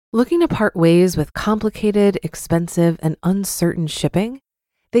Looking to part ways with complicated, expensive, and uncertain shipping?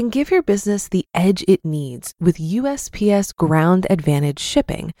 Then give your business the edge it needs with USPS Ground Advantage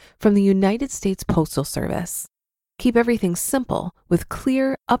shipping from the United States Postal Service. Keep everything simple with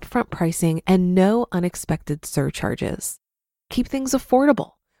clear, upfront pricing and no unexpected surcharges. Keep things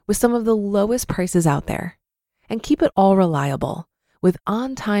affordable with some of the lowest prices out there. And keep it all reliable with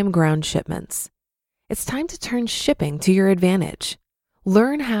on-time ground shipments. It's time to turn shipping to your advantage.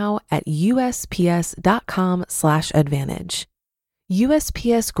 Learn how at USPS.com/advantage.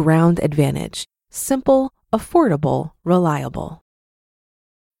 USPS Ground Advantage. Simple, affordable, reliable.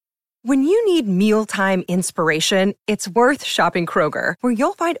 When you need mealtime inspiration, it's worth shopping Kroger, where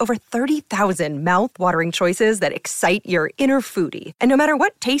you'll find over 30,000 mouth-watering choices that excite your inner foodie. And no matter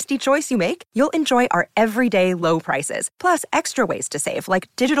what tasty choice you make, you'll enjoy our everyday low prices, plus extra ways to save, like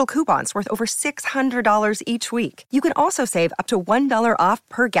digital coupons worth over $600 each week. You can also save up to $1 off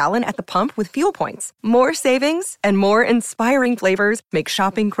per gallon at the pump with fuel points. More savings and more inspiring flavors make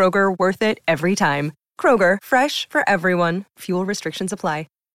shopping Kroger worth it every time. Kroger, fresh for everyone. Fuel restrictions apply.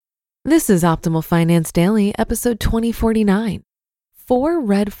 This is Optimal Finance Daily, episode 2049. 4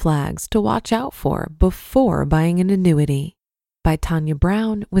 red flags to watch out for before buying an annuity by Tanya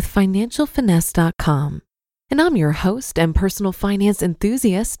Brown with FinancialFinesse.com. And I'm your host and personal finance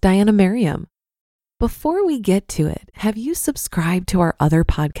enthusiast, Diana Merriam. Before we get to it, have you subscribed to our other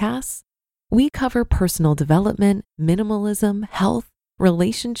podcasts? We cover personal development, minimalism, health,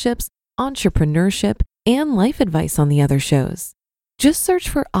 relationships, entrepreneurship, and life advice on the other shows. Just search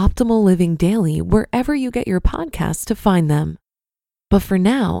for Optimal Living Daily wherever you get your podcasts to find them. But for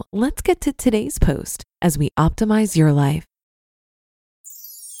now, let's get to today's post as we optimize your life.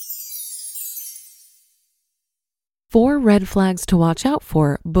 4 red flags to watch out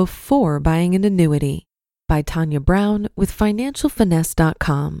for before buying an annuity by Tanya Brown with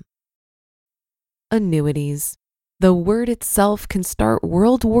FinancialFinesse.com. Annuities. The word itself can start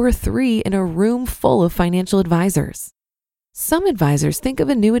World War III in a room full of financial advisors. Some advisors think of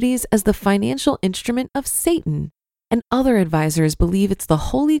annuities as the financial instrument of Satan, and other advisors believe it's the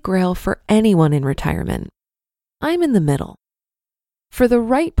holy grail for anyone in retirement. I'm in the middle. For the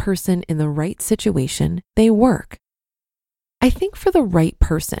right person in the right situation, they work. I think for the right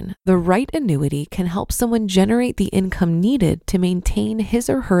person, the right annuity can help someone generate the income needed to maintain his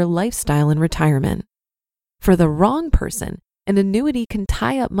or her lifestyle in retirement. For the wrong person, an annuity can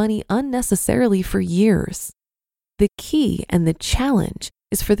tie up money unnecessarily for years. The key and the challenge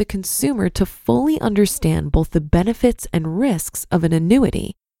is for the consumer to fully understand both the benefits and risks of an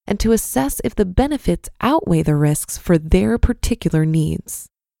annuity and to assess if the benefits outweigh the risks for their particular needs.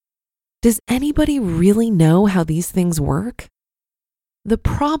 Does anybody really know how these things work? The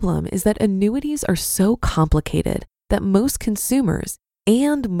problem is that annuities are so complicated that most consumers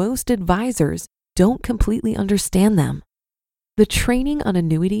and most advisors don't completely understand them. The training on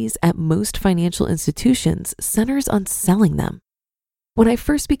annuities at most financial institutions centers on selling them. When I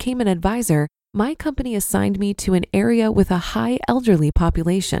first became an advisor, my company assigned me to an area with a high elderly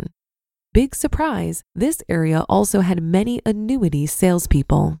population. Big surprise, this area also had many annuity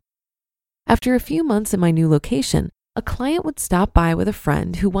salespeople. After a few months in my new location, a client would stop by with a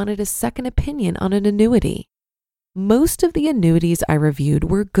friend who wanted a second opinion on an annuity. Most of the annuities I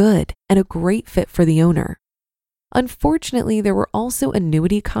reviewed were good and a great fit for the owner. Unfortunately, there were also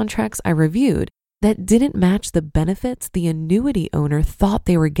annuity contracts I reviewed that didn't match the benefits the annuity owner thought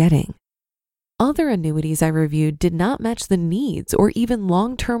they were getting. Other annuities I reviewed did not match the needs or even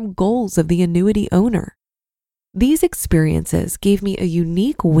long-term goals of the annuity owner. These experiences gave me a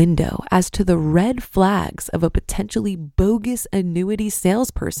unique window as to the red flags of a potentially bogus annuity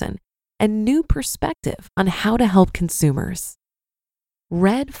salesperson and new perspective on how to help consumers.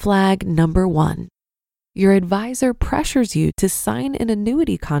 Red flag number 1. Your advisor pressures you to sign an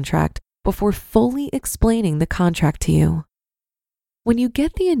annuity contract before fully explaining the contract to you. When you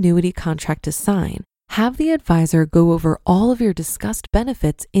get the annuity contract to sign, have the advisor go over all of your discussed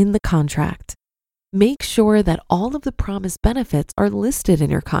benefits in the contract. Make sure that all of the promised benefits are listed in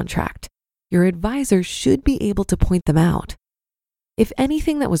your contract. Your advisor should be able to point them out. If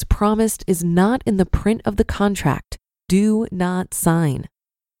anything that was promised is not in the print of the contract, do not sign.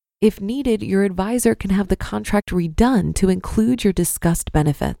 If needed, your advisor can have the contract redone to include your discussed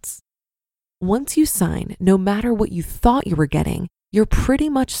benefits. Once you sign, no matter what you thought you were getting, you're pretty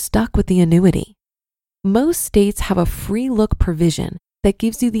much stuck with the annuity. Most states have a free look provision that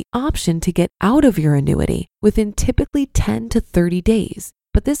gives you the option to get out of your annuity within typically 10 to 30 days,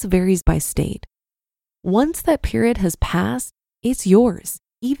 but this varies by state. Once that period has passed, it's yours,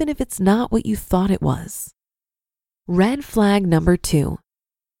 even if it's not what you thought it was. Red flag number 2.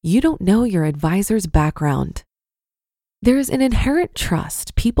 You don't know your advisor's background. There is an inherent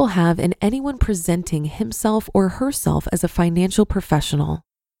trust people have in anyone presenting himself or herself as a financial professional.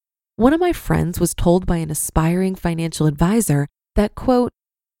 One of my friends was told by an aspiring financial advisor that, quote,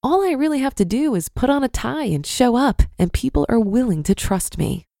 "All I really have to do is put on a tie and show up, and people are willing to trust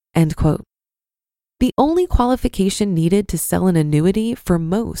me," end quote. The only qualification needed to sell an annuity for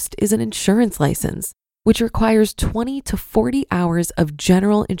most is an insurance license, which requires 20 to 40 hours of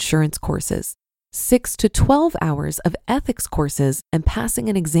general insurance courses, 6 to 12 hours of ethics courses, and passing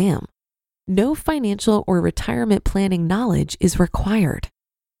an exam. No financial or retirement planning knowledge is required.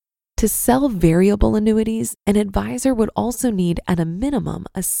 To sell variable annuities, an advisor would also need at a minimum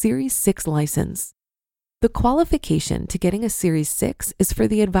a Series 6 license. The qualification to getting a Series 6 is for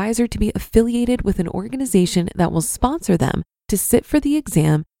the advisor to be affiliated with an organization that will sponsor them to sit for the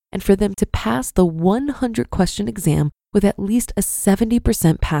exam and for them to pass the 100-question exam with at least a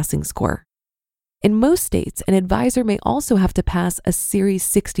 70% passing score. In most states, an advisor may also have to pass a Series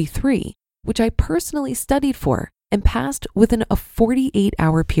 63, which I personally studied for and passed within a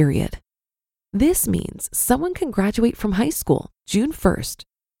 48-hour period. This means someone can graduate from high school June 1st,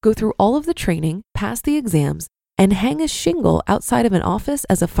 go through all of the training, pass the exams, and hang a shingle outside of an office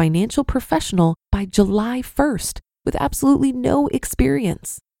as a financial professional by July 1st with absolutely no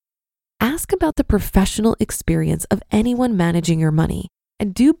experience. Ask about the professional experience of anyone managing your money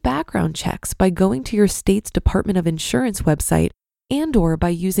and do background checks by going to your state's Department of Insurance website and/or by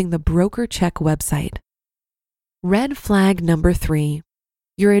using the Broker Check website. Red flag number 3.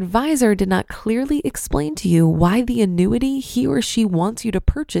 Your advisor did not clearly explain to you why the annuity he or she wants you to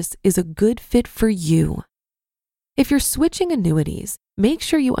purchase is a good fit for you. If you're switching annuities, make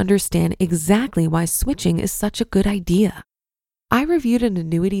sure you understand exactly why switching is such a good idea. I reviewed an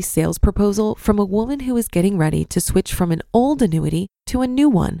annuity sales proposal from a woman who was getting ready to switch from an old annuity to a new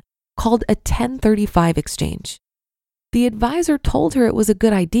one called a 1035 exchange. The advisor told her it was a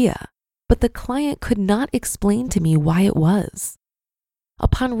good idea, but the client could not explain to me why it was.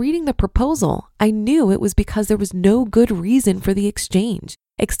 Upon reading the proposal, I knew it was because there was no good reason for the exchange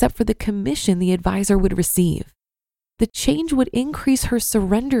except for the commission the advisor would receive. The change would increase her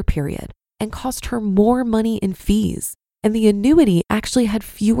surrender period and cost her more money in fees, and the annuity actually had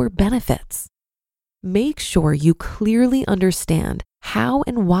fewer benefits. Make sure you clearly understand how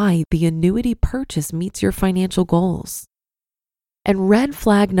and why the annuity purchase meets your financial goals. And red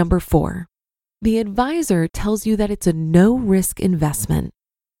flag number 4, the advisor tells you that it's a no-risk investment.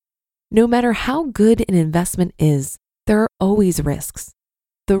 No matter how good an investment is, there are always risks.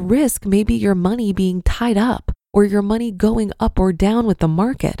 The risk may be your money being tied up, or your money going up or down with the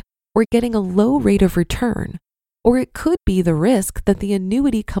market, or getting a low rate of return, or it could be the risk that the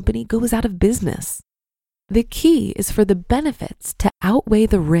annuity company goes out of business. The key is for the benefits to outweigh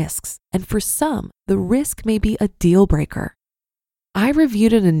the risks, and for some, the risk may be a deal breaker. I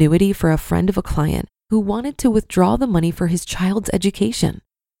reviewed an annuity for a friend of a client who wanted to withdraw the money for his child's education.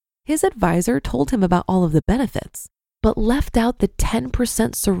 His advisor told him about all of the benefits, but left out the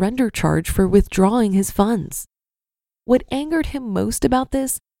 10% surrender charge for withdrawing his funds. What angered him most about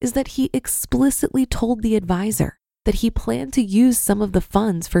this is that he explicitly told the advisor that he planned to use some of the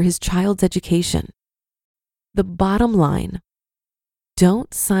funds for his child's education. The bottom line: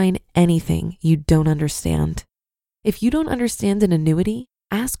 don't sign anything you don't understand. If you don't understand an annuity,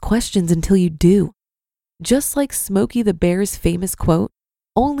 ask questions until you do. Just like Smokey the Bear's famous quote,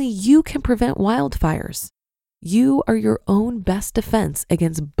 "Only you can prevent wildfires." You are your own best defense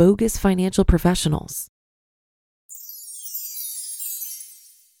against bogus financial professionals.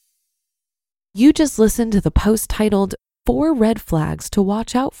 You just listened to the post titled 4 Red Flags to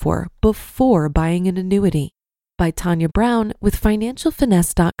Watch Out For Before Buying an Annuity by Tanya Brown with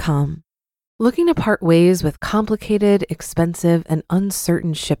FinancialFinesse.com. Looking to part ways with complicated, expensive, and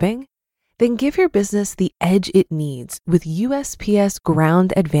uncertain shipping? Then give your business the edge it needs with USPS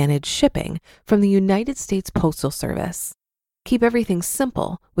Ground Advantage shipping from the United States Postal Service. Keep everything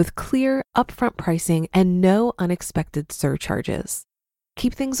simple with clear, upfront pricing and no unexpected surcharges.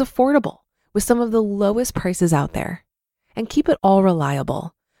 Keep things affordable with some of the lowest prices out there. And keep it all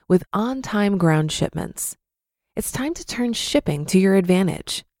reliable with on-time ground shipments. It's time to turn shipping to your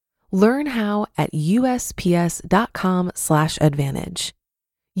advantage. Learn how at USPS.com/advantage.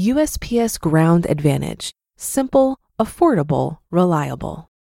 USPS Ground Advantage. Simple, affordable, reliable.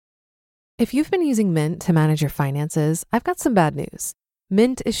 If you've been using Mint to manage your finances, I've got some bad news.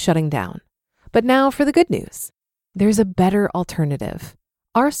 Mint is shutting down. But now for the good news. There's a better alternative.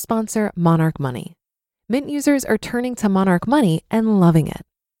 Our sponsor, Monarch Money. Mint users are turning to Monarch Money and loving it.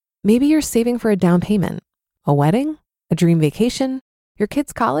 Maybe you're saving for a down payment, a wedding, a dream vacation. Your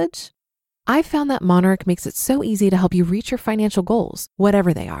kids' college? I found that Monarch makes it so easy to help you reach your financial goals,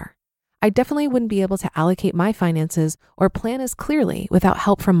 whatever they are. I definitely wouldn't be able to allocate my finances or plan as clearly without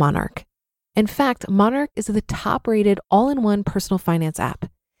help from Monarch. In fact, Monarch is the top-rated all-in-one personal finance app.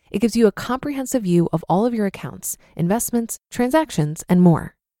 It gives you a comprehensive view of all of your accounts, investments, transactions, and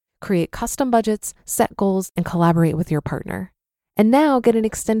more. Create custom budgets, set goals, and collaborate with your partner. And now get an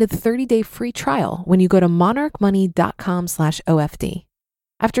extended 30-day free trial when you go to monarchmoney.com/OFD.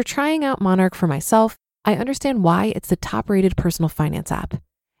 After trying out Monarch for myself, I understand why it's the top-rated personal finance app.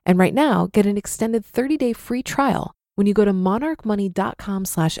 And right now, get an extended 30-day free trial when you go to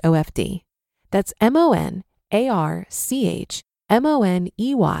monarchmoney.com/OFD. That's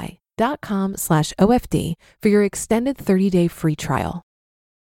monarchmoney.com/OFD for your extended 30-day free trial.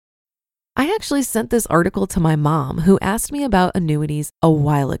 I actually sent this article to my mom, who asked me about annuities a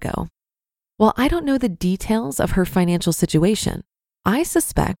while ago. While I don't know the details of her financial situation, I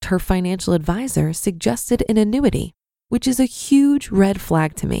suspect her financial advisor suggested an annuity, which is a huge red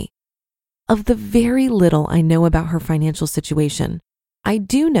flag to me. Of the very little I know about her financial situation, I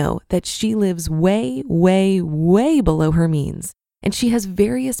do know that she lives way, way, way below her means, and she has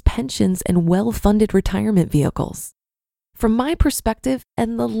various pensions and well-funded retirement vehicles. From my perspective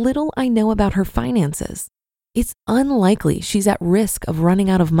and the little I know about her finances, it's unlikely she's at risk of running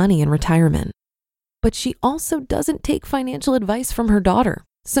out of money in retirement. But she also doesn't take financial advice from her daughter,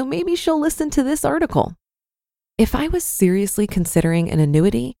 so maybe she'll listen to this article. If I was seriously considering an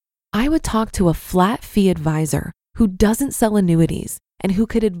annuity, I would talk to a flat fee advisor who doesn't sell annuities and who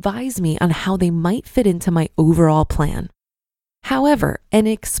could advise me on how they might fit into my overall plan. However, an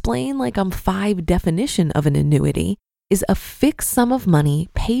explain like I'm five definition of an annuity is a fixed sum of money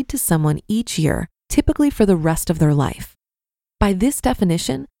paid to someone each year, typically for the rest of their life. By this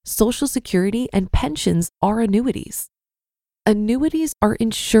definition, Social Security and pensions are annuities. Annuities are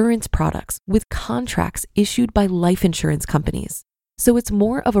insurance products with contracts issued by life insurance companies, so it's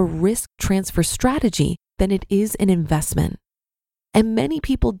more of a risk transfer strategy than it is an investment. And many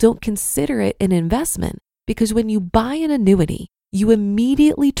people don't consider it an investment because when you buy an annuity, you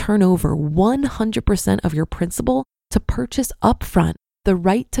immediately turn over 100% of your principal to purchase upfront the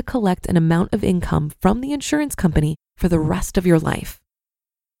right to collect an amount of income from the insurance company for the rest of your life.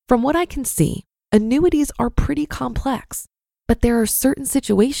 From what I can see, annuities are pretty complex, but there are certain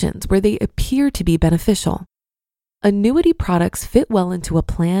situations where they appear to be beneficial. Annuity products fit well into a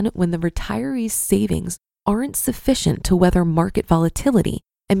plan when the retiree's savings aren't sufficient to weather market volatility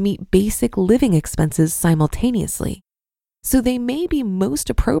and meet basic living expenses simultaneously. So they may be most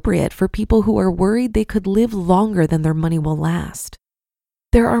appropriate for people who are worried they could live longer than their money will last.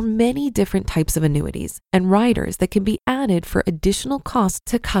 There are many different types of annuities and riders that can be added for additional costs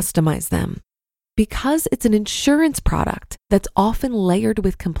to customize them. Because it's an insurance product that's often layered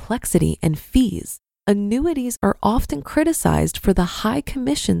with complexity and fees, annuities are often criticized for the high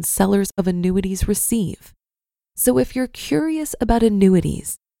commissions sellers of annuities receive. So if you're curious about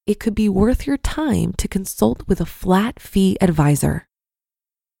annuities, it could be worth your time to consult with a flat fee advisor.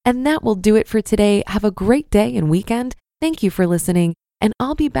 And that will do it for today. Have a great day and weekend. Thank you for listening, and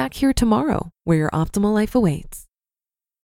I'll be back here tomorrow where your optimal life awaits.